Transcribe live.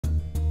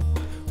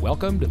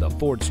Welcome to the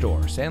Ford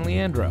Store, San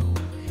Leandro.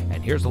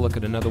 And here's a look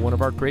at another one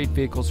of our great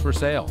vehicles for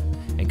sale.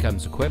 And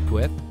comes equipped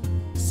with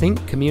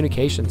sync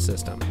communication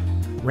system,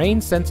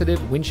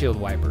 rain-sensitive windshield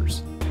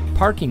wipers,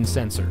 parking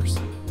sensors,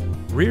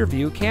 rear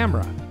view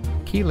camera,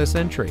 keyless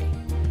entry,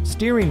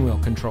 steering wheel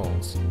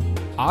controls,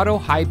 auto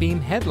high beam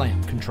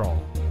headlamp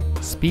control,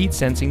 speed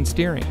sensing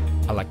steering,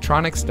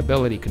 electronic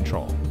stability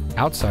control,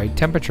 outside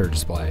temperature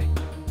display.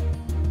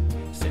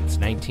 Since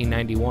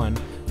 1991,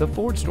 the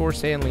Ford Store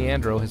San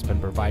Leandro has been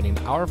providing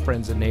our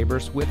friends and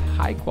neighbors with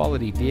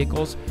high-quality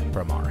vehicles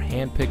from our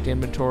hand-picked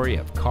inventory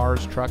of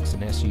cars, trucks,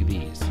 and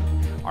SUVs.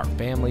 Our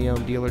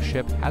family-owned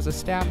dealership has a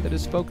staff that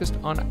is focused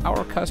on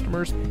our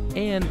customers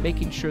and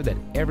making sure that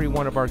every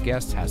one of our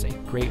guests has a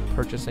great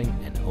purchasing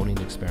and owning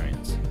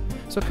experience.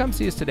 So come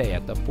see us today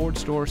at the Ford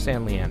Store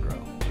San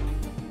Leandro.